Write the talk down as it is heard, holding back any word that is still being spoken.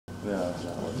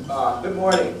Good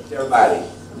morning to everybody.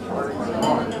 Good morning.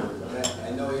 I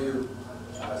know you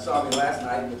saw me last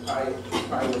night. It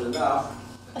probably was enough.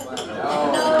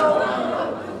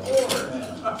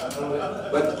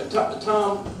 But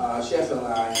Tom, Chef, and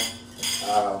I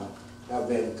have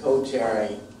been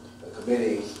co-chairing a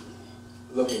committee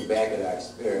looking back at our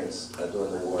experience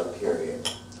during the war period,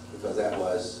 because that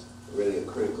was really a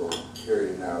critical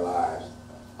period in our lives.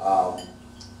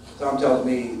 Tom tells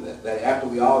me that after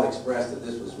we all expressed that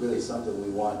this was really something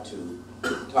we want to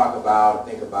talk about,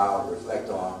 think about, reflect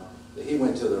on, that he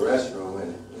went to the restroom,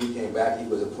 and when he came back, he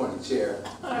was appointed chair.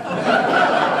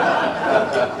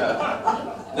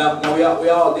 Now we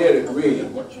all did agree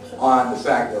on the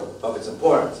fact of its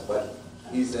importance, but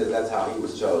he says that's how he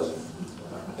was chosen.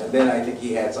 And then I think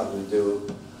he had something to do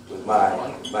with my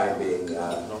being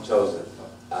chosen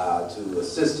to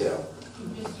assist him.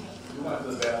 You went to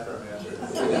the bathroom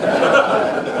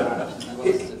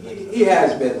He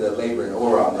has been the laboring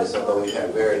oar on this, although we've had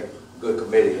a very good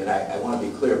committee, and I want to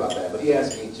be clear about that. But he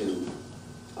asked me to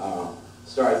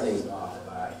start things off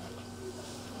by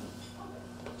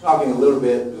talking a little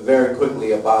bit very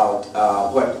quickly about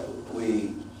what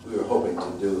we were hoping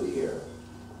to do here.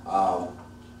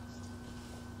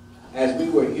 As we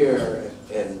were here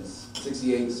in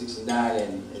 68, 69,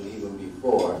 and even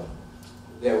before,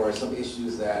 there were some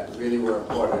issues that really were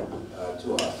important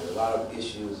to us. There were a lot of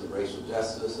issues of racial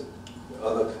justice and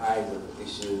other kinds of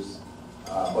issues,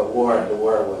 but the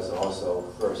war was also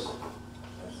first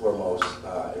and foremost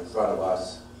in front of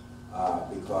us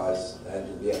because of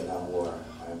the Vietnam War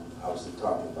I'm obviously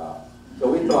talking about.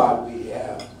 So we thought we'd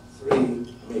have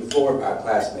four of our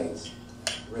classmates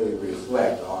really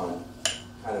reflect on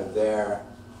kind of their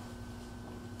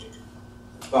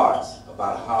thoughts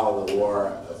about how the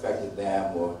war affected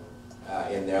them or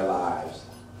in their lives.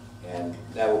 And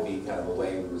that would be kind of a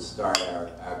way we would start our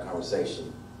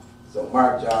conversation. So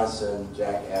Mark Johnson,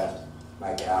 Jack F.,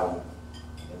 Mike Allen,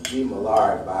 and Dee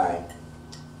Millard by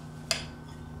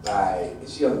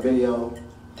is she on the video?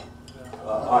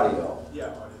 Audio.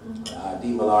 Yeah, audio.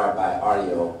 Dee Millard by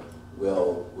audio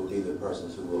will be the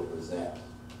persons who will present.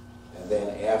 And then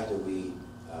after we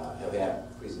have had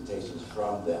presentations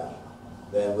from them,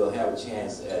 then we'll have a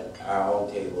chance at our own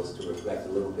tables to reflect a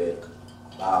little bit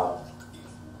about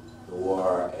the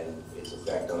war and its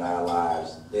effect on our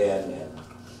lives then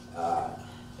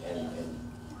and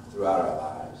throughout our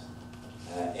lives.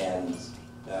 And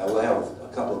we'll have a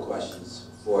couple of questions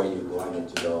for you going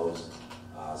into those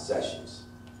sessions.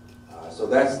 So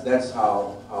that's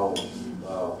how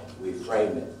we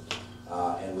frame it,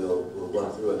 and we'll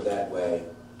work through it that way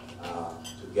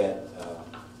to get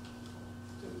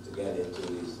into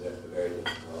these very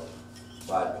difficult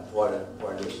but important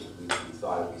issues. We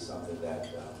thought it would be something that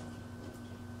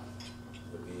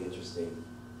would be interesting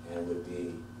and would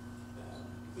be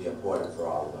important for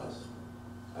all of us.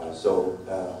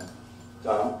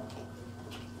 Tom?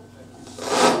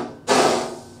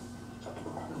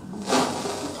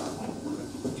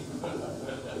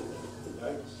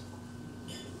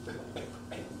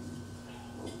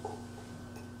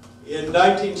 In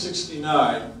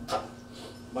 1969,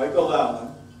 Michael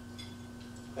Allen,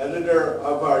 editor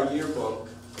of our yearbook,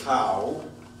 Cow,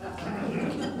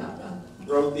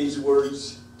 wrote these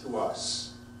words to us.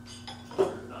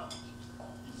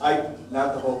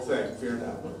 Not the whole thing, fear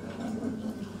not.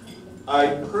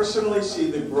 I personally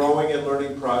see the growing and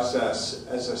learning process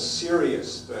as a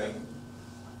serious thing,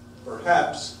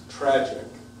 perhaps tragic.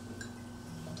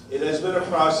 It has been a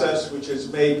process which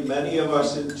has made many of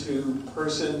us into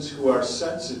persons who are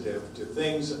sensitive to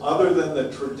things other than the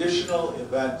traditional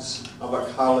events of a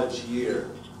college year.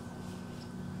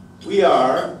 We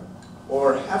are,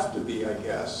 or have to be, I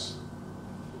guess,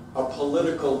 a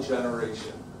political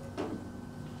generation.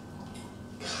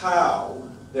 Cow,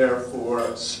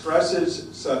 therefore, stresses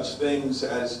such things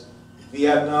as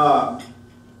Vietnam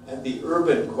and the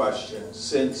urban question,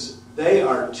 since they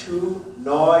are two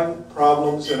gnawing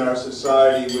problems in our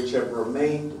society which have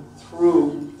remained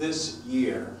through this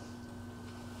year,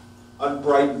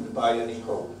 unbrightened by any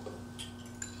hope.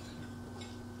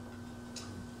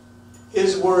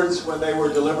 His words, when they were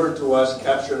delivered to us,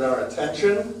 captured our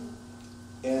attention,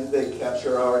 and they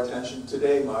capture our attention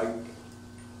today, Mike.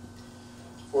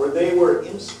 For they were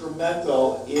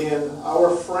instrumental in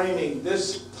our framing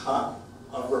this time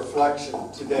of reflection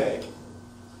today.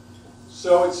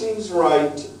 So it seems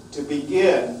right to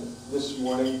begin this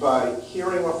morning by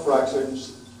hearing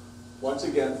reflections, once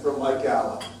again, from Mike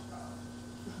Allen,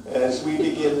 as we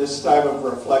begin this time of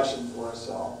reflection for us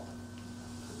all.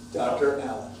 Dr.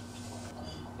 Allen.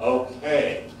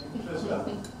 Okay.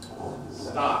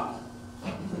 Stop.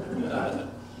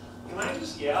 I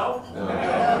just yell? No.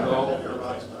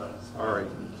 All right.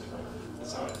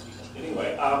 That's how I teach.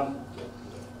 Anyway,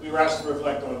 we were asked to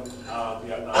reflect on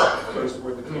Vietnam. The first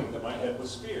word that came to my head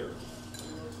was fear.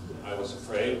 I was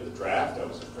afraid of the draft. I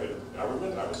was afraid of the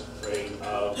government. I was afraid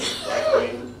of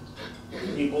right-wing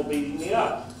people beating me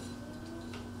up.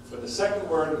 But the second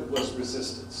word was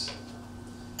resistance.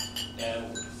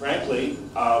 And frankly,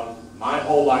 my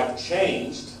whole life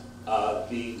changed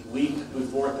the week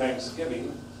before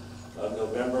Thanksgiving of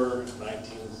November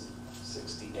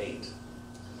 1968.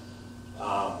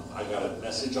 I got a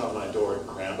message on my door in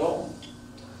Crandall.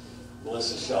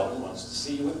 Melissa Sheldon wants to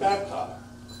see you at Babcock.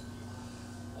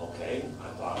 Okay, I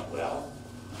thought, well,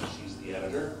 she's the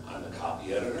editor, I'm the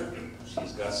copy editor.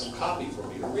 She's got some copy for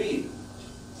me to read.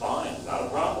 Fine, not a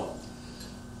problem.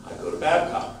 I go to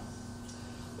Babcock.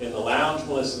 In the lounge,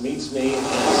 Melissa meets me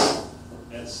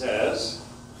and says,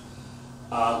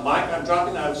 Mike, I'm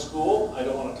dropping out of school. I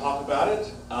don't want to talk about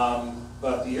it,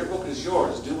 but the yearbook is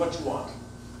yours. Do what you want.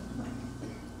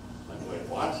 I'm like, wait,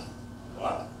 what?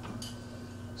 What?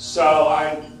 So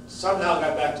I somehow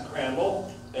got back to Crandall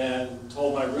and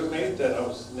told my roommate that I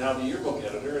was now the yearbook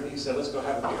editor, and he said, let's go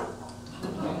have a beer.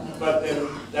 But then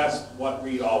that's what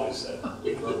Reed always said.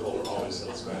 Burkholder always said,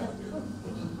 let's go have a beer.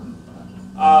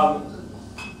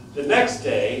 The next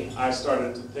day, I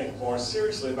started to think more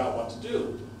seriously about what to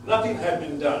do. Nothing had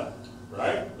been done,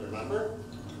 right? Remember?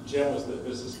 Jim was the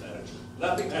business manager.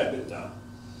 Nothing had been done.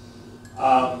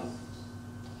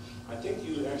 I think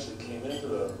you actually came into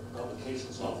the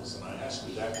publications office and I asked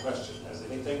you that question. Has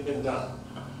anything been done?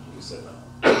 You said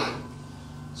no.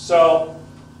 So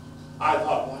I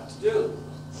thought what to do.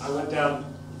 I went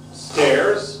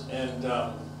downstairs and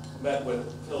met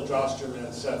with Phil Jostrom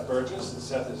and Seth Burgess. And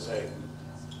Seth is a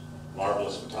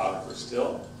marvelous photographer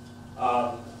still.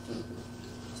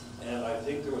 And I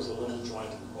think there was a little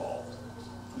joint involved.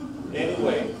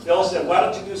 Anyway, Phil said, why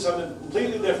don't you do something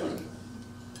completely different?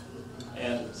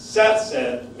 And Seth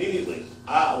said immediately,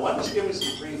 why don't you give me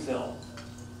some free film?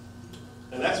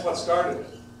 And that's what started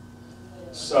it.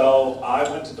 So I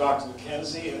went to Dr.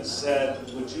 McKenzie and said,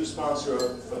 would you sponsor a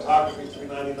photography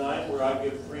 $3.99 where I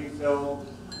give free film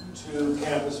to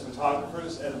campus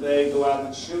photographers and they go out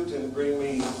and shoot and bring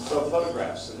me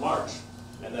photographs in March?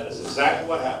 And that is exactly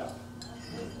what happened.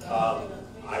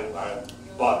 I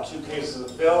bought 2 cases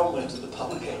of film, went to the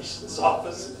publications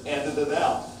office, and handed it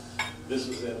out. This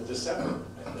was in December,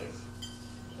 I think.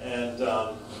 And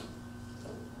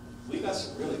we got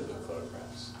some really good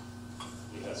photographs.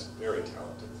 We had some very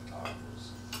talented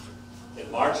photographers. In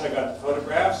March, I got the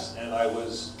photographs, and I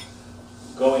was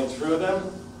going through them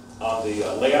on the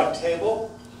layout table.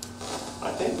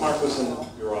 I think Mark was in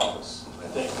your office, I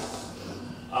think.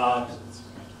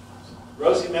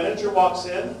 Rosie Manager walks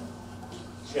in.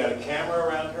 She had a camera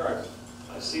around her.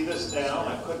 I see this now.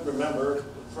 I couldn't remember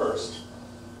at first.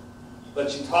 But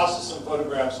she tosses some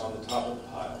photographs on the top of the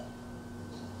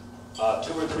pile.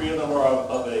 2 or 3 of them are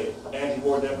of an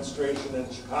anti-war demonstration in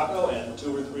Chicago, and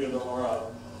 2 or 3 of them are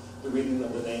of the reading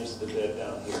of the names of the dead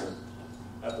down here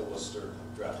at the Wooster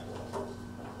draft board.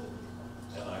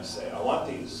 And I say, I want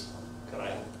these. Can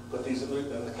I put these in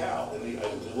the cow?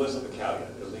 It wasn't the cow yet.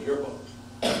 It was the yearbook.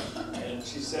 And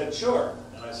she said, sure.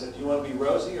 And I said, do you want to be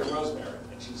Rosie or Rosemary?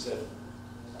 And she said,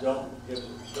 don't give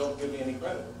me any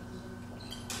credit.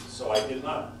 So I did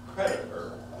not credit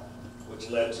her, which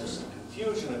led to some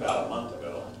confusion about a month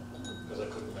ago, because I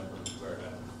couldn't remember where I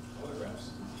got the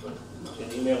photographs. But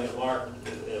in emailing Mark,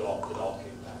 it all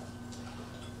came back.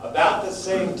 About the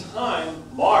same time,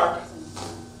 Mark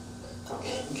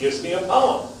gives me a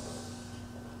poem.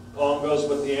 The poem goes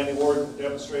with the anti-war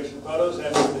demonstration photos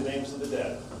and with the names of the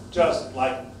dead, just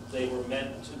like they were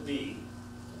meant to be.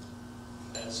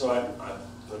 And so I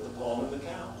put the poem in the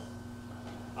cow.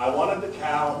 I wanted the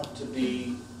cow to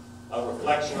be a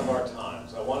reflection of our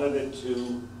times. I wanted it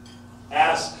to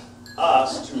ask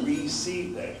us to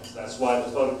re-see things. That's why the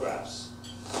photographs.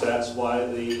 That's why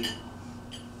the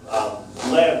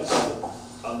lens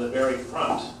on the very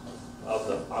front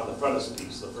of on the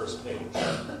frontispiece, the first page,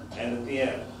 and at the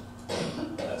end.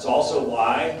 That's also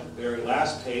why the very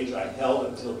last page I held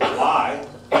until July,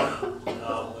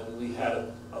 when we had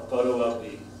a photo of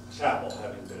the chapel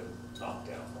having been knocked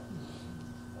down.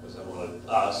 Because I wanted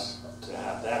us to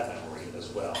have that memory as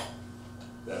well.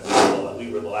 That we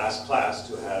were the last class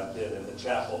to have been in the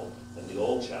chapel, in the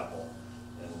old chapel,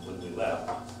 and when we left,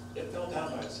 it fell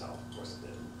down by itself. Of course it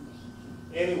did.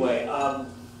 Anyway, I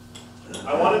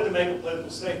wanted to make a political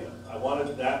statement. I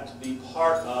wanted that to be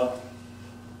part of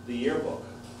the yearbook.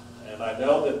 And I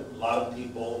know that a lot of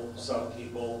people, some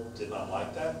people did not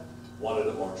like that, wanted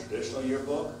a more traditional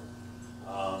yearbook.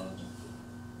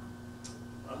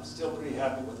 I'm still pretty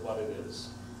happy with what it is.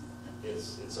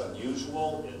 It's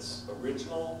unusual, it's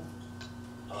original,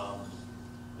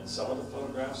 and some of the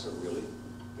photographs are really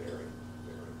very,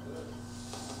 very good.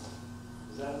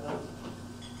 Is that enough?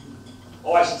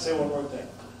 Oh, I should say one more thing.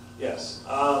 Yes.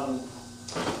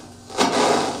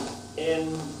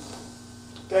 In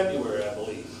February, I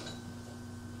believe,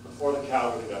 before the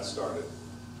Calgary got started,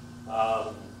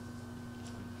 I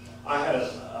had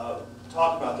a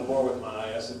talk about the war with my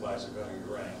IS advisor, Gunnar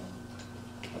Urang.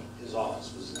 His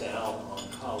office was down on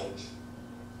College.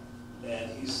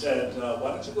 And he said,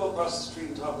 why don't you go across the street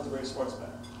and talk with the Ray Sportsman?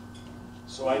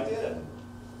 So I did.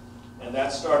 And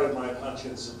that started my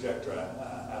conscience subjector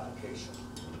application.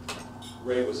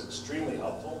 Ray was extremely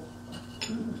helpful.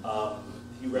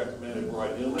 He recommended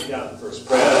Roy Newman down in First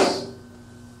Pres.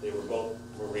 They were both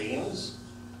Marines.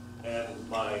 And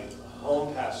my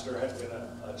home pastor had been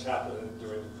a chaplain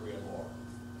during the Korean War.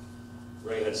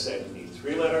 Ray had said you need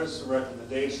 3 letters of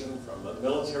recommendation from a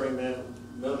military men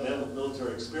with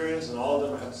military experience, and all of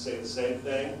them have to say the same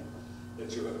thing,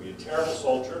 that you're going to be a terrible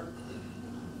soldier,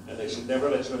 and they should never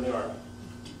let you in the Army.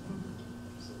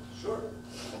 I said, sure.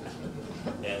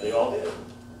 And they all did.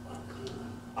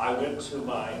 I went to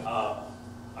my,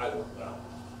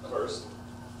 first,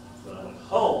 when I went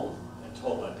home and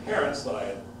told my parents that I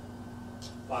had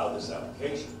filed this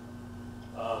application,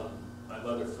 my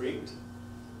mother freaked,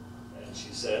 and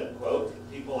she said, quote,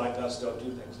 people like us don't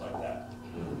do things like that.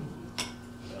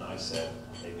 And I said,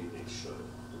 maybe they should,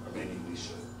 or maybe we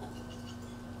should.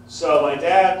 So my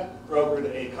dad brokered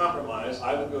a compromise.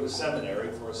 I would go to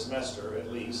seminary for a semester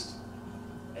at least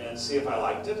and see if I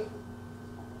liked it.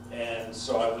 And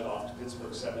so I went off to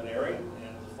Pittsburgh Seminary in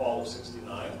the fall of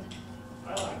 '69.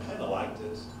 I kind of liked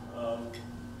it.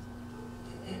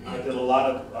 I did a lot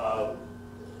of,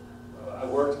 I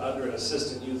worked under an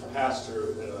assistant youth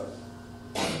pastor in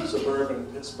a suburban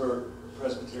Pittsburgh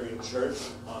Presbyterian church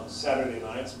on Saturday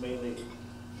nights, mainly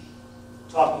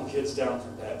talking kids down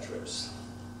from bad trips.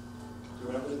 Do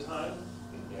you remember the time?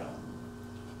 Yeah.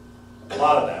 A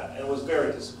lot of that. And it was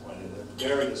very disappointing and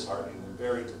very disheartening and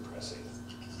very depressing.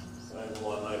 And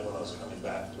one night when I was coming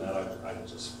back from that, I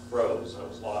just froze. I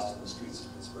was lost in the streets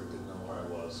of Pittsburgh, didn't know where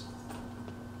I was.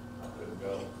 I couldn't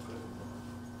go.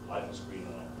 Life was green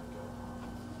and I couldn't go.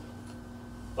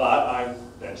 But I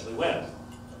eventually went.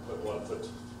 I put one foot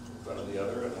in front of the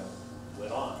other and I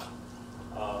went on.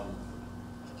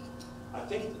 I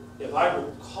think if I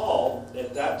recall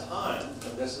at that time,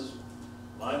 and this is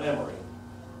my memory,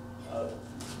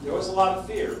 there was a lot of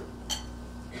fear.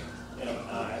 And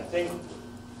I think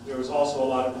there was also a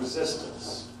lot of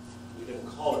resistance. We didn't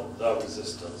call it the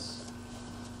resistance,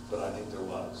 but I think there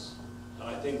was. And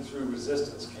I think through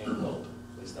resistance came hope.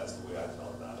 At least that's the way I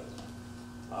felt about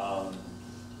it.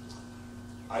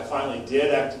 I finally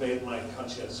did activate my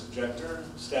conscientious objector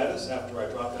status after I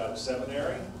dropped out of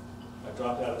seminary. I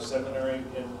dropped out of seminary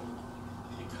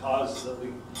because of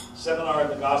the seminar in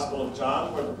the Gospel of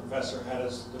John, where the professor had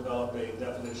us develop a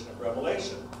definition of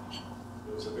revelation.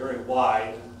 It was a very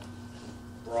wide,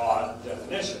 broad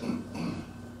definition.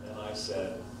 And I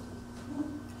said,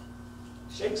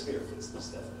 Shakespeare fits this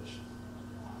definition.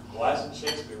 Why hasn't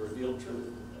Shakespeare revealed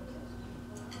truth?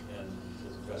 And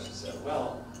the professor said,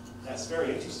 well, that's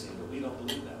very interesting, but we don't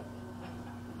believe that.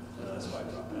 And that's why I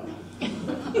dropped out.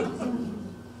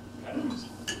 Kind of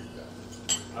interesting.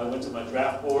 I went to my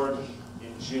draft board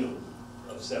in June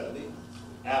of '70,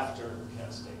 after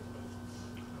Kent State.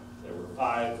 There were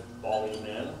 5 balding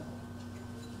men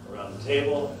around the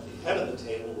table. At the head of the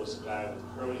table was a guy with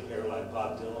curly hair like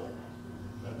Bob Dylan.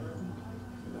 Remember?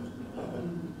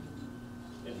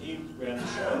 And he ran the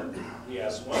show. He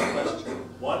asked one question.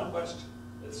 One question.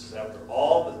 This is after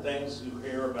all the things you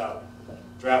hear about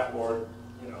draft board,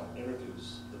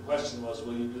 introduce. The question was,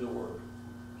 will you do the work?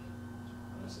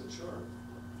 And I said, sure.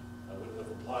 I wouldn't have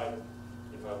applied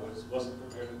if I wasn't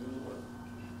prepared to do the work.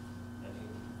 And he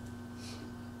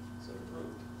said,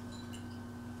 approved.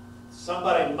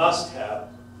 Somebody must have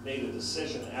made a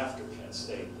decision after Kent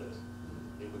State that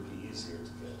it would be easier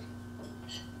to get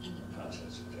a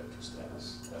conscientious objector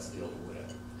status. That's the only way I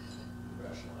can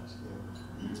rationalize it.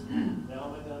 Now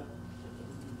am I done?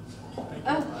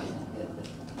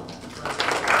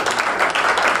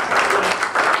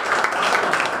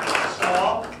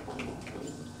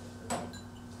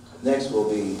 Next will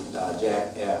be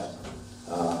Jack F.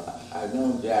 I've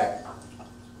known Jack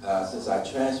since I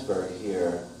transferred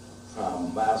here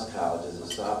from Miles College as a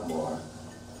sophomore.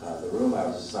 The room I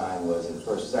was assigned was in the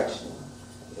first section,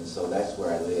 and so that's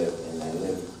where I lived, and I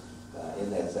lived in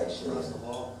that section. Across the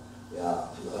hall. Yeah,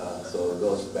 so it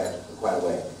goes back quite a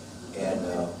way.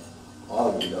 And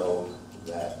all of you know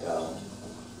that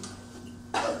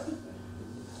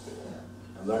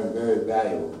I'm learning very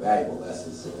valuable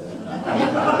lessons.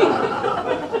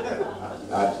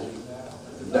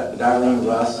 Darlene,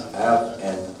 Russ, Al,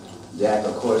 and Jack,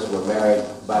 of course, were married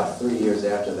about 3 years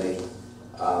after they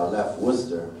left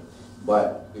Wooster.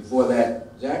 But before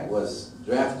that, Jack was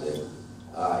drafted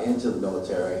into the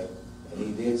military, and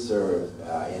he did serve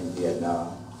in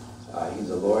Vietnam.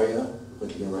 He's a lawyer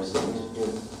with the University of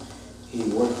Michigan. He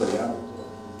worked for the Army for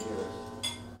years.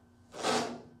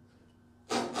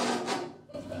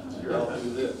 Here, I'll do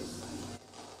this.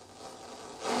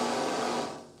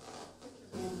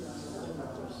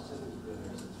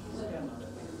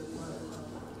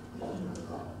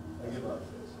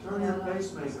 Turn your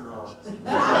pacemaker off.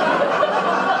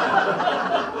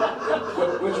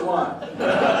 Which one?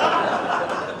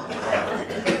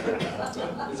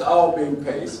 It's all being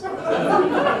paced.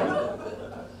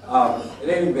 In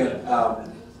any event,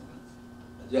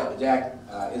 Jack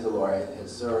is a lawyer,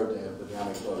 has served with the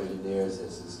Army Corps of Engineers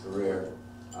as his career,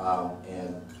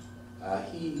 and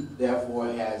he therefore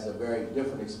has a very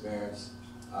different experience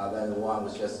than the one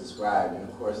was just described. And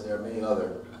of course, there are many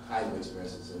other kinds of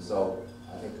experiences, and so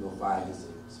I think you'll find his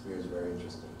experience very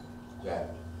interesting. Jack.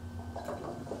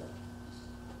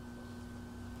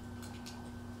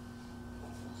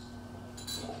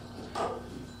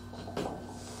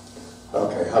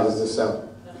 Okay, how does this sound?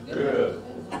 Good.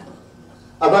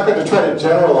 I'm not going to try to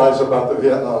generalize about the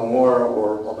Vietnam War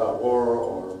or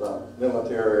about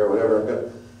military or whatever.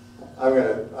 I'm going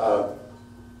to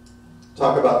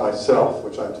talk about myself,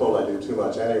 which I'm told I do too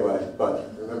much anyway.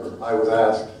 But remember, I was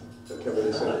asked, the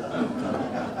committee said,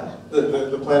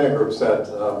 the planning group said,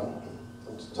 to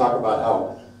talk about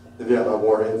how the Vietnam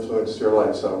War influenced your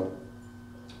life. So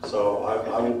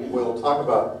I will talk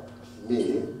about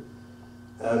me.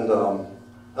 And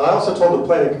I also told the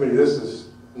planning committee this is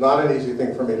not an easy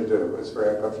thing for me to do. It's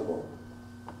very uncomfortable.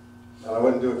 And I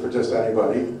wouldn't do it for just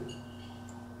anybody.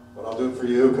 But I'll do it for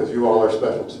you because you all are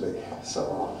special to me.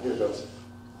 So here goes.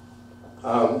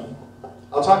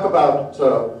 I'll talk about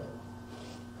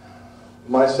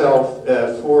myself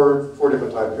at four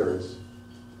different time periods.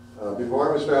 Before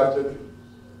I was drafted,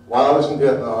 while I was in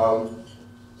Vietnam,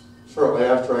 shortly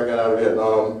after I got out of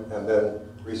Vietnam, and then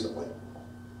recently.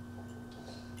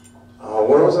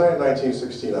 Where was I in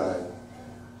 1969?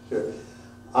 Here.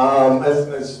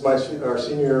 As our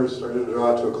senior year started to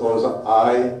draw to a close,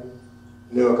 I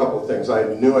knew a couple of things. I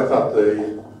thought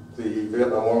the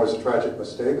Vietnam War was a tragic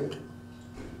mistake.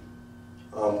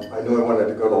 I knew I wanted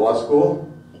to go to law school.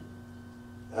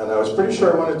 And I was pretty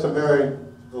sure I wanted to marry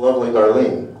the lovely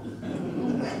Darlene.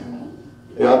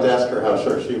 You have to ask her how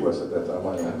sure she was at that time.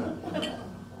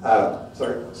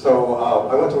 So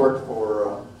I went to work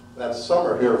for, that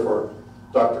summer here for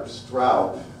Dr.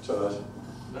 Straub.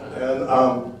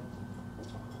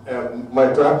 And my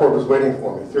draft board was waiting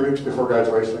for me. 3 weeks before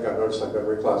graduation, I got notice I'd been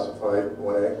reclassified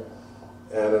 1A.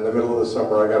 And in the middle of the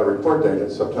summer, I got a report date in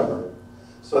September.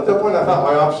 So at that point, I thought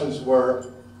my options were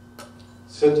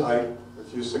sit tight,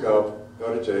 refuse to go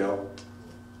to jail.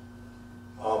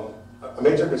 A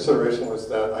major consideration was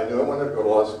that I knew I wanted to go to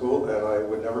law school and I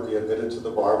would never be admitted to the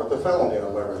bar with a felony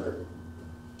on my record.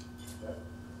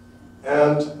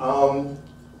 And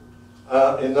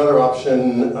another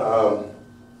option, go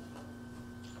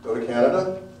to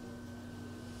Canada,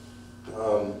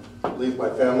 leave my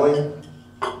family.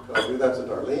 Could I do that to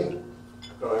Darlene?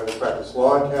 Could I practice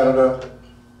law in Canada?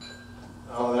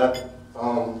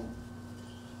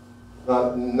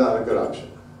 Not a good option.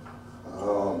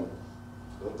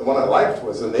 The one I liked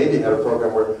was the Navy had a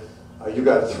program where you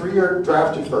got a 3-year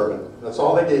draft deferment. That's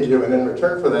all they gave you, and in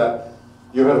return for that,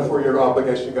 you had a 4-year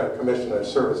obligation. You got a commission and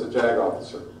serve as a JAG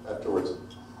officer afterwards.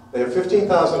 They have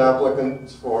 15,000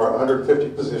 applicants for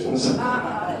 150 positions, and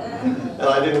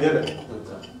I didn't get it.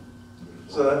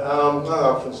 So my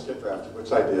options get drafted,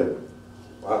 which I did.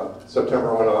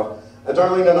 September went off. And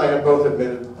Darlene and I had both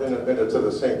been admitted to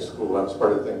the same school. That was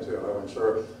part of the thing, too. I wasn't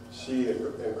sure she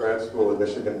in grad school in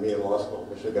Michigan, me in law school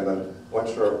in Michigan, and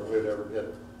wasn't sure if we'd ever get,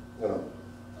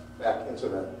 back into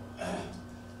that.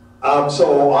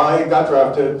 So I got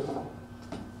drafted,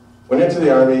 went into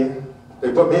the Army.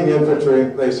 They put me in the infantry.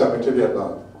 They sent me to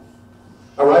Vietnam.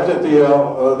 Arrived at the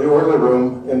orderly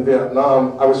room in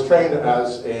Vietnam. I was trained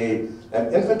as an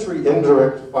infantry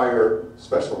indirect fire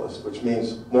specialist, which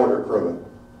means mortar crewman.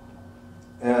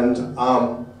 And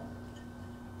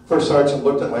first sergeant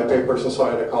looked at my papers and saw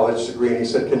I had a college degree, and he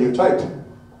said, "Can you type?"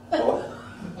 Well,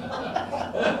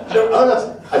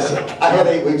 I said, I had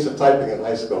 8 weeks of typing in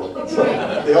high school. So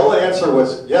the only answer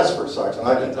was, "Yes, first sergeant,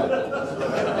 I can type."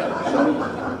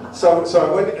 So I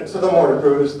went So the mortar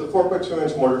crew is the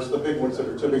 4.2-inch mortars, the big ones that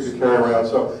are too big to carry around.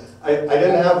 So I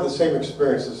didn't have the same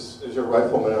experience as your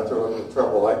rifleman out there looking at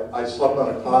trouble. I slept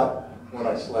on a cot when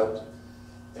I slept,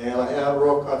 and I had a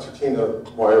row of concertina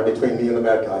wire between me and the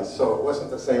bad guys, so it wasn't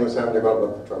the same as having to go out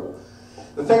and look for trouble.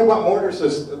 The thing about mortars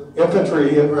is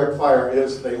infantry indirect fire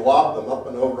is they lob them up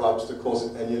and over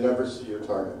obstacles, and you never see your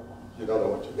target. You don't know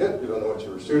what you hit, you don't know what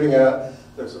you were shooting at.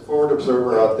 There's a forward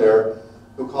observer out there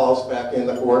who calls back in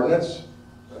the coordinates.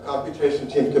 The computation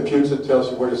team computes it, tells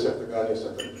you where to set the gun, you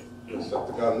set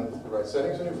the gun in the right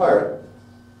settings, and you fire it.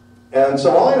 And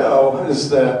so all I know is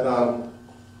that, I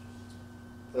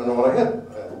don't know what I hit.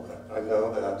 I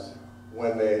know that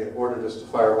when they ordered us to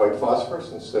fire white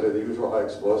phosphorus instead of the usual high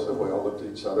explosive, we all looked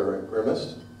at each other and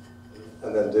grimaced,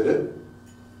 and then did it.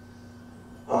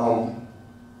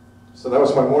 So that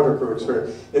was my mortar crew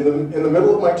experience. In the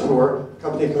middle of my tour, the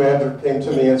company commander came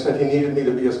to me and said he needed me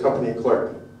to be his company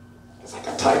clerk. It's like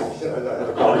a title, you know, I had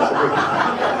a college degree.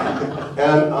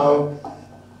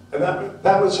 And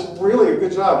that was really a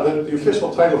good job. The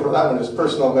official title for that one is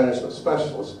Personnel Management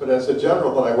Specialist, but as a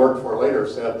general that I worked for later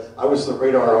said, I was the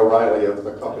Radar O'Reilly of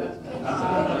the company.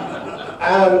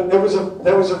 And it was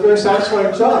a very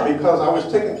satisfying job because I was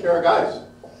taking care of guys.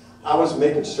 I was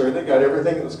making sure they got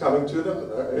everything that was coming to them,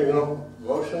 you know,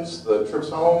 motions, the trips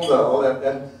home, all that,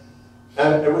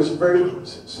 and it was very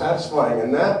satisfying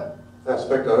in that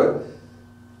aspect of it.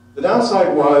 The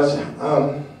downside was,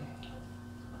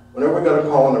 whenever we got a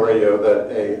call on the radio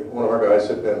that one of our guys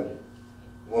had been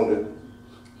wounded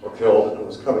or killed and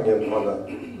was coming in on the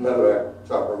medevac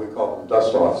chopper, we called them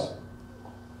dust-offs,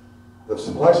 the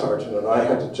supply sergeant and I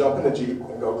had to jump in a Jeep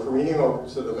and go careening over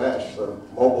to the MASH, the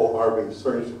Mobile Army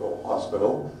Surgical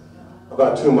Hospital,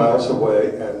 about 2 miles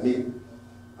away, and meet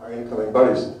our incoming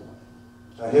buddies.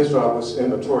 His job was to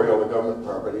inventory all the government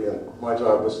property, and my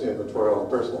job was to inventory all the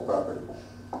personal property.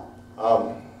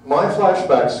 My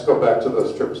flashbacks go back to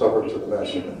those trips over to the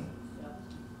MASH unit.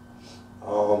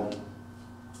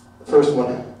 The first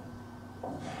one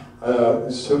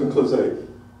includes a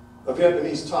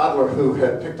Vietnamese toddler who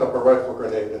had picked up a rifle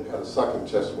grenade and had a sucking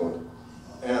chest wound.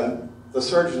 And the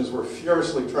surgeons were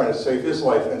furiously trying to save his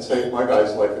life and save my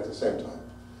guy's life at the same time.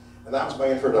 And that was my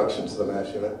introduction to the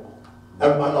MASH unit.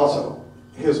 And also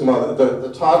his mother,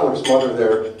 the toddler's mother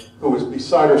there, who was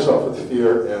beside herself with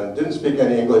fear and didn't speak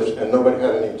any English, and nobody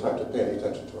had any time to pay any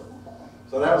attention to her.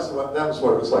 So that was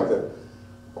what it was like there.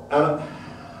 And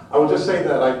I would just say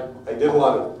that I did a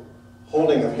lot of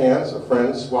holding of hands of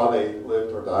friends while they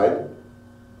lived or died.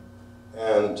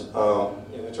 And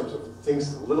in terms of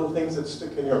things, little things that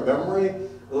stick in your memory,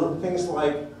 little things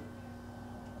like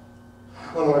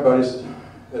one of my buddies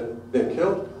had been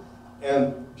killed,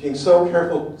 and being so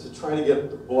careful to try to get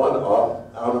the blood off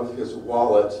out of his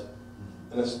wallet,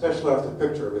 and especially off the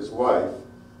picture of his wife,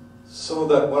 so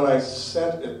that when I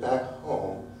sent it back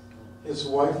home, his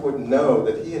wife would know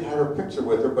that he had had her picture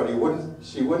with her, but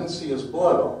she wouldn't see his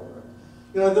blood all over it.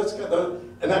 You know,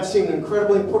 and that seemed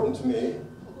incredibly important to me,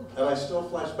 and I still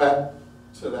flash back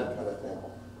to that kind of thing.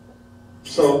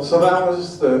 So that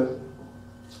was the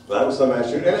MASH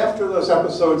unit. And after those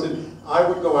episodes, I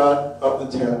would go out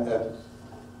of the tent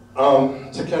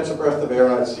to catch a breath of air,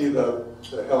 and I'd see the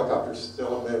helicopters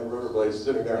still in the rotor blades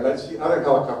sitting there, and I'd see other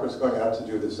helicopters going out to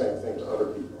do the same thing to other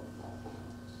people.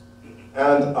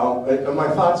 And my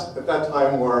thoughts at that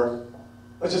time were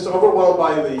just overwhelmed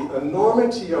by the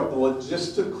enormity of the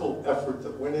logistical effort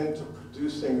that went into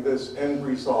producing this end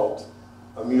result,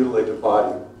 a mutilated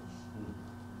body.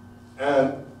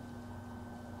 And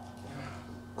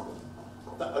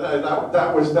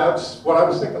that's what I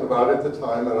was thinking about at the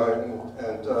time,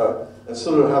 and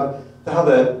sort of how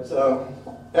that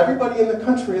everybody in the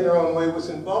country in their own way was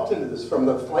involved into this, from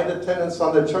the flight attendants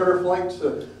on the charter flight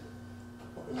to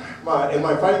in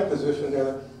my fighting position.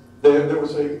 There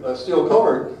was a steel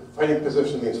culvert. Fighting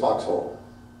position means foxhole.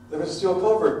 There was a steel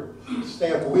culvert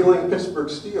stamped Wheeling Pittsburgh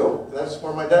Steel. That's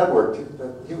where my dad worked.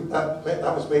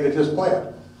 That was made at his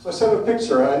plant. So I sent him a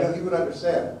picture, and I knew he would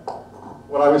understand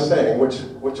what I was saying, which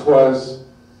was,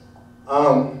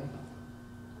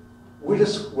 we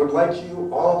just would like you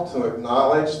all to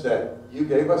acknowledge that you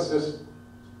gave us this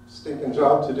stinking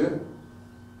job to do.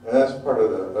 And that's part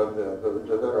of the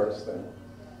veterans thing.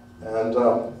 And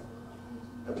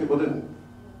people didn't.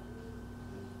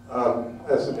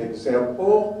 As an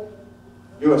example,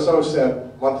 USO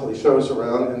sent monthly shows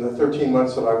around. In the 13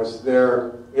 months that I was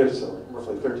there, it's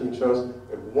roughly 13 shows, we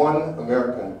had one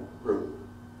American group.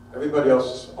 Everybody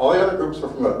else, all the other groups were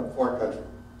from a foreign country.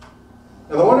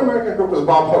 And the one American group was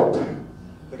Bob Hope,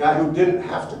 the guy who didn't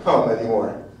have to come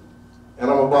anymore. And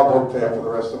I'm a Bob Hope fan for the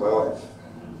rest of my life.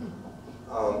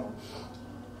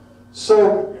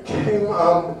 So came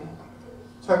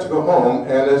time to go home,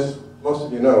 and as most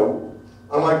of you know,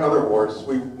 unlike other wars,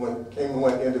 we came and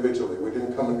went individually. We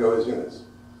didn't come and go as units.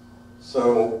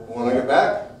 So when I got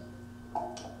back,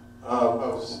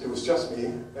 it was just me,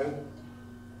 and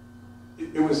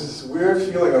it was this weird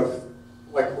feeling of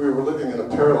like we were living in a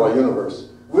parallel universe.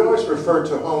 We always referred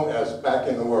to home as back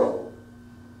in the world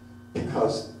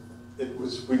because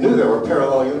we knew there were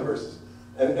parallel universes.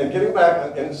 And getting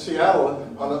back in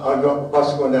Seattle on a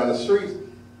bus going down the street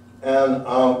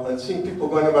and seeing people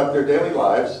going about their daily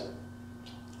lives,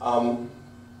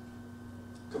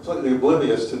 completely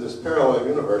oblivious to this parallel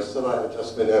universe that I had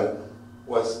just been in,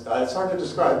 it's hard to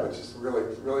describe, but just a really,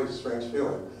 really strange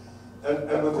feeling.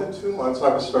 And within 2 months, I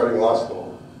was starting law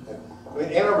school. I mean,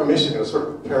 Ann Arbor, Michigan is sort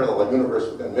of a parallel universe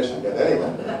within Michigan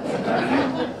anyway.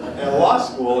 And law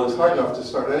school is hard enough to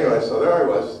start anyway, so there I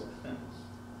was,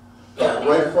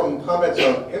 right from combat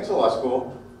zone into law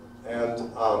school. And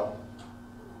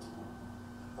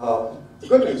the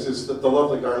good news is that the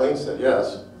lovely Darlene said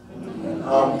yes.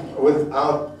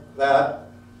 Without that,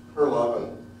 her love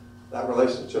and that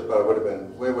relationship would have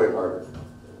been way, way harder.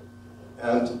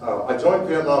 And I joined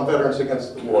Vietnam Veterans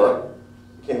Against the War,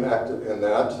 became active in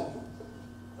that.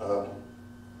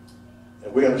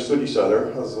 And we understood each other.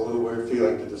 It was a little weird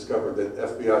feeling to discover that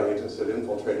FBI agents had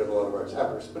infiltrated a lot of our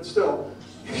chapters. But still,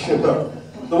 you know,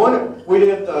 we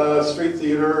did street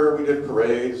theater, we did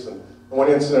parades, and the one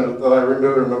incident that I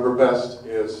remember best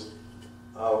is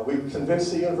we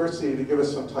convinced the university to give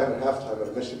us some time at halftime at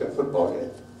a Michigan football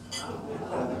game.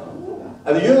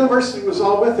 And the university was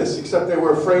all with us, except they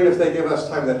were afraid if they gave us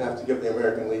time, they'd have to give the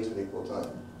American Legion equal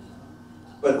time.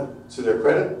 But to their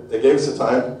credit, they gave us the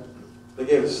time. They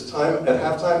gave us time at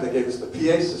halftime, they gave us the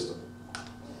PA system.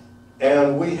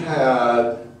 And we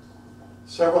had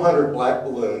several hundred black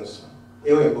balloons,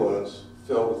 helium balloons,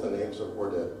 filled with the names of war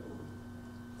dead.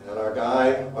 And our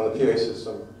guy on the PA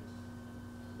system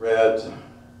read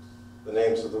the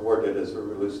names of the war dead as we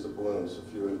released the balloons a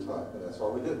few at a time, and that's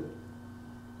all we did.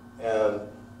 And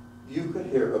you could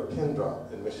hear a pin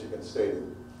drop in Michigan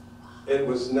Stadium. It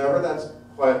was never that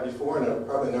quiet before, and it'll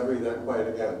probably never be that quiet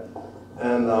again.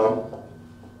 And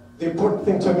the important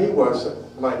thing to me was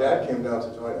that my dad came down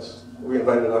to join us. We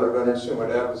invited other veterans too. My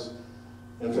dad was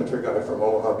an infantry guy from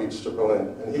Omaha Beach to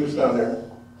Berlin, and he was down there.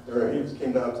 He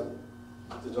came down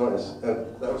to join us, and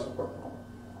that was important.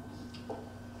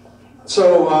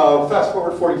 So fast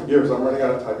forward 40 years. I'm running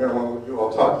out of time here. I want to let you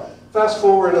all talk. Fast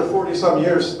forward to 40-some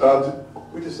years,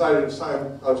 we decided it was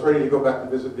time. I was ready to go back and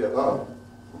visit Vietnam.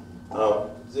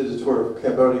 Did a tour of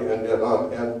Cambodia and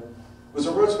Vietnam, and it was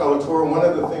a Rhodes Scholar tour. And one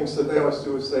of the things that they always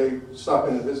do is they stop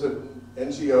in and visit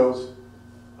NGOs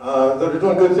that are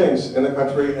doing good things in the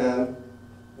country. And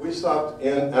we stopped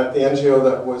in at the NGO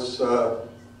that was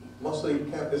mostly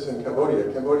campus in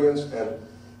Cambodia, Cambodians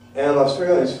and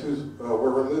Australians who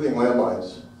were removing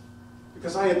landmines.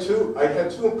 Because I had two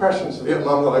impressions of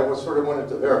Vietnam that I sort of wanted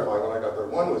to verify when I got there.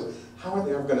 One was, how are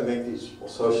they ever going to make these people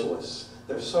socialists?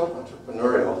 They're so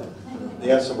entrepreneurial.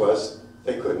 The answer was,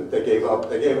 they couldn't. They gave up.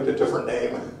 They gave it a different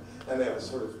name. And they was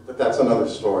sort of, but that's another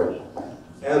story.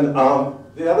 And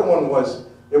the other one was,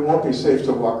 it won't be safe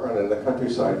to walk around in the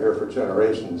countryside here for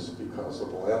generations because of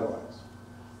the landmines.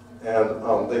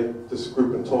 And this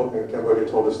group in Cambodia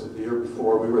told us that the year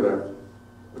before we were there,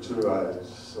 which was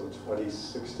so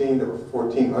 2016, there were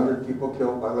 1,400 people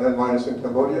killed by landmines in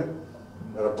Cambodia,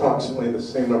 and approximately the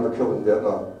same number killed in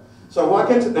Vietnam. So I walk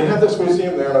into, they have this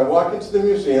museum there, and I walk into the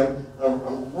museum, and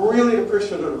I'm really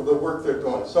appreciative of the work they're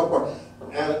doing so far.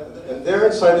 And there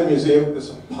inside the museum is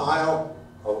a pile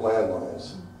of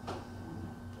landmines.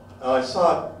 And I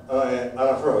saw it, and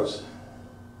I froze.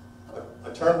 I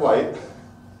turned white,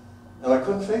 and I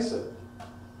couldn't face it.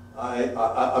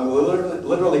 I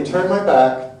literally turned my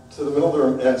back to the middle of the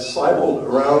room and sidled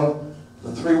around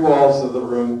the 3 walls of the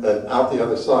room and out the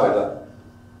other side.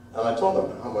 And I told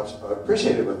them how much I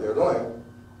appreciated what they were doing,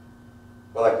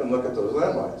 but I couldn't look at those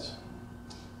landmines.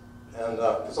 And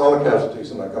because all the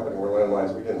casualties in my company were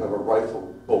landmines, we didn't have a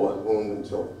rifle bullet wound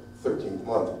until 13th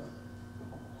month.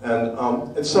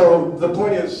 And so the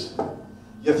point is,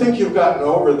 you think you've gotten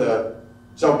over the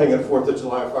jumping at 4th of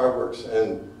July fireworks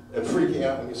and freaking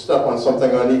out when you step on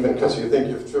something uneven because you think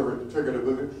you've triggered a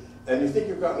booger, and you think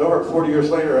you've gotten over it 40 years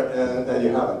later, and you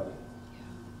haven't.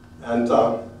 And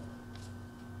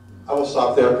I will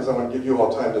stop there because I want to give you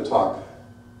all time to talk.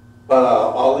 But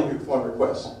I'll leave you with one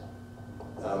request.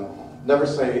 Never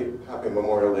say Happy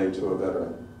Memorial Day to a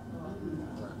veteran.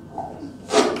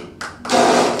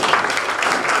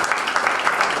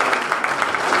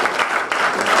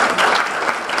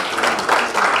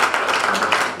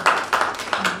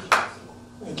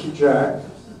 Jack.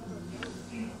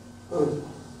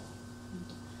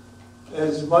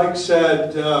 As Mike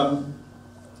said,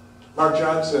 Mark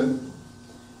Johnson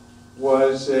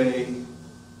was a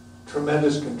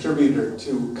tremendous contributor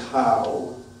to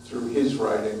COW through his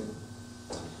writing.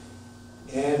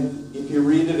 And if you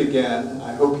read it again,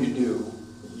 I hope you do,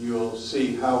 you'll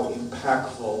see how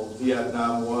impactful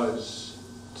Vietnam was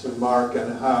to Mark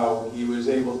and how he was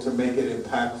able to make it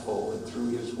impactful through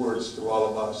his words to all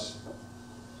of us.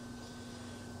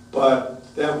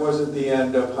 But that wasn't the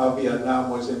end of how Vietnam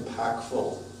was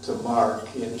impactful to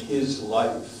Mark in his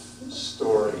life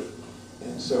story.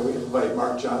 And so we invite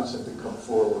Mark Johnson to come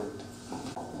forward.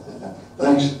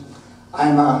 Thanks.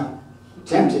 I'm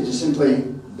tempted to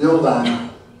simply build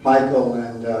on Michael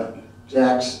and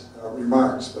Jack's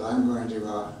remarks, but I'm going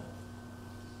to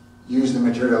use the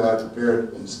material I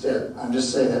prepared instead. I'm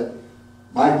just saying that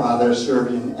my father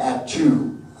served in At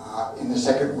II in the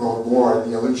Second World War,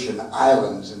 the Aleutian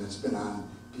Islands, and it's been on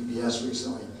PBS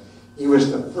recently. He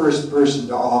was the first person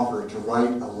to offer to write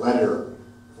a letter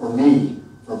for me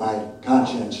for my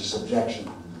conscientious objection,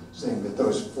 saying that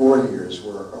those 4 years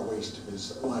were a waste of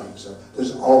his life. So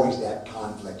there's always that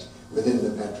conflict within the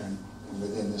veteran and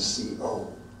within the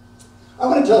CO. I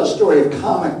want to tell a story of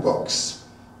comic books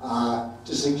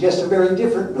to suggest a very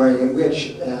different way in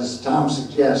which, as Tom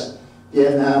suggests,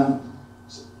 Vietnam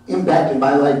impacted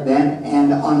my life then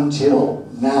and until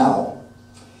now.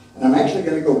 And I'm actually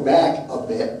going to go back a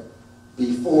bit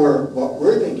before what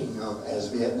we're thinking of as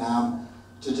Vietnam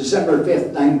to December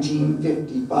 5th,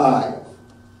 1955.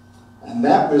 And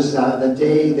that was the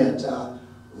day that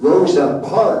Rosa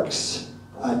Parks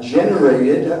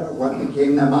generated what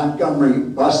became the Montgomery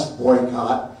bus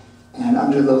boycott. And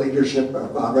under the leadership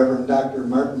of Reverend Dr.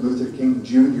 Martin Luther King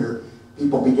Jr.,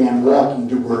 people began walking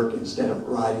to work instead of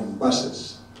riding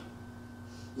buses.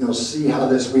 You'll see how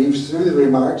this weaves through the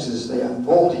remarks as they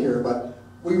unfold here, but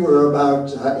we were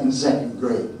about in second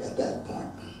grade at that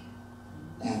point.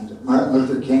 And Martin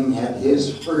Luther King had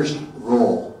his first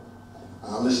role.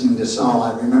 Listening to Saul,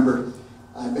 I remember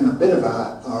I've been a bit of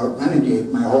a renegade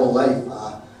my whole life.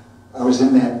 I was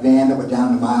in that van that went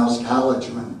down to Miles College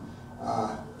when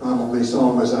probably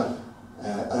Saul was a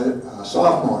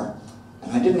sophomore.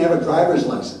 And I didn't have a driver's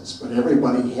license, but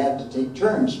everybody had to take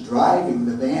turns driving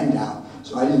the van down.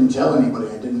 So I didn't tell anybody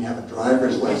I didn't have a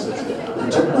driver's license. I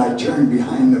took my turn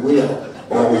behind the wheel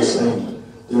while I was saying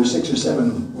there were 6 or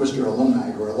 7 Wooster alumni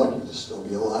who are lucky to still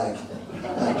be alive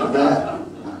after that.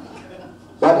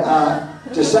 But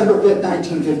December 5th,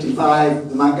 1955,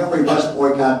 the Montgomery bus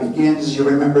boycott begins. You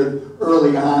remember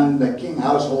early on the King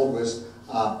household was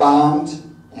bombed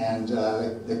and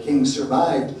the King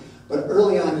survived. But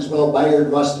early on as well,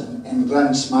 Bayard Rustin and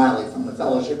Glenn Smiley from the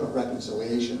Fellowship of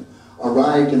Reconciliation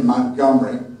arrived in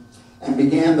Montgomery and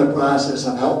began the process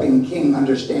of helping King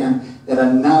understand that a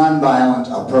nonviolent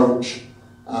approach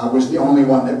was the only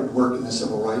one that would work in the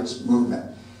civil rights movement.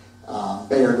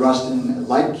 Bayard Rustin,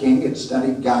 like King, had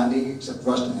studied Gandhi, except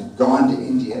Rustin had gone to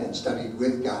India and studied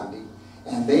with Gandhi,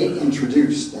 and they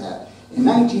introduced that. In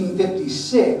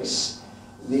 1956,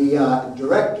 the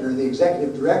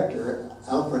executive director,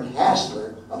 Alfred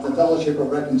Hassler of the Fellowship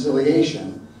of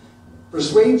Reconciliation,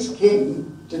 persuades King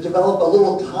to develop a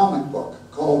little comic book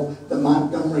called The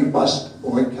Montgomery Bus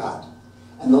Boycott.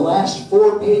 And the last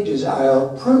 4 pages are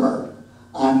a primer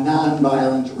on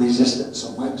nonviolent resistance.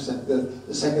 So Mike said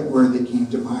the second word that came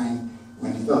to mind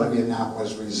when he thought of Vietnam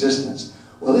was resistance.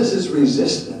 Well, this is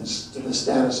resistance to the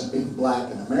status of being black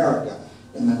in America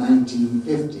in the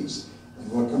 1950s.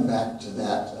 And we'll come back to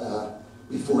that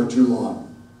before too long.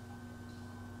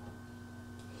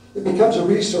 It becomes a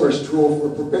resource tool for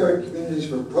preparing communities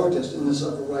for protest in the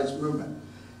civil rights movement.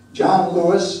 John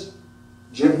Lewis,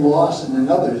 Jim Lawson, and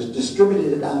others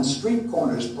distributed it on street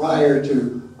corners prior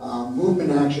to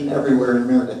movement action everywhere in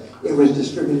America. It was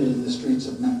distributed in the streets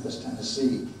of Memphis,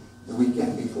 Tennessee, the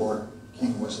weekend before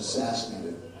King was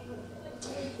assassinated.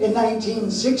 In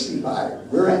 1965,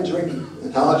 we're entering the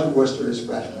College of Worcester as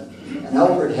freshmen, and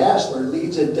Alfred Hassler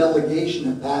leads a delegation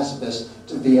of pacifists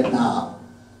to Vietnam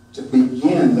to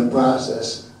begin the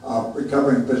process of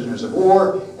recovering prisoners of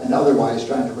war and otherwise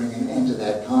trying to bring an end to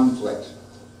that conflict.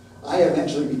 I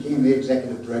eventually became the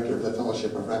executive director of the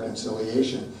Fellowship of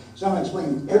Reconciliation. So I'm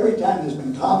explaining every time there's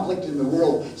been conflict in the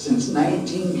world since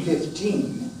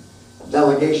 1915,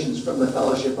 delegations from the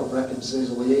Fellowship of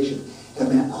Reconciliation have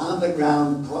been on the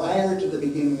ground prior to the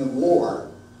beginning of war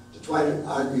to try to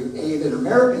argue, A, that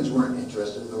Americans weren't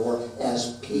interested in the war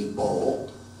as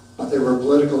people, but there were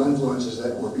political influences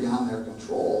that were beyond their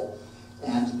control.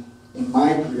 And in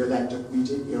my career, that took me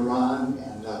to Iran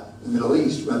and the Middle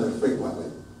East rather frequently.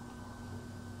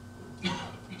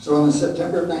 So in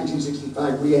September of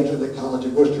 1965, we entered the College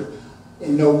of Worcester.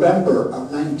 In November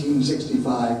of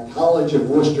 1965, College of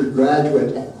Worcester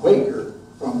graduate and Quaker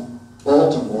from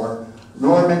Baltimore,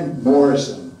 Norman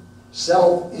Morrison,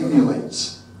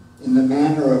 self-immolates in the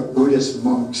manner of Buddhist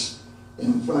monks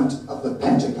in front of the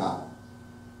Pentagon,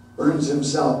 burns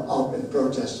himself up in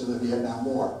protest to the Vietnam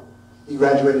War. He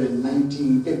graduated in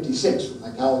 1956 from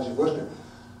the College of Worcester.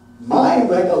 My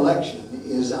recollection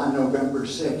is on November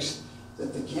 6th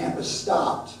that the campus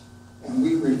stopped and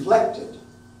we reflected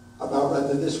about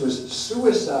whether this was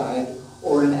suicide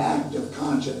or an act of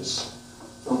conscience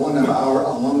for one of our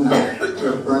alumni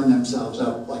to have burned themselves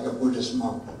up like a Buddhist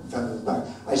monk in front of the bar.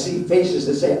 I see faces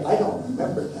that say, I don't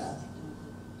remember that.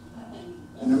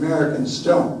 And Americans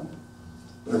don't.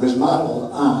 But it was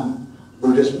modeled on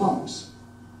Buddhist monks.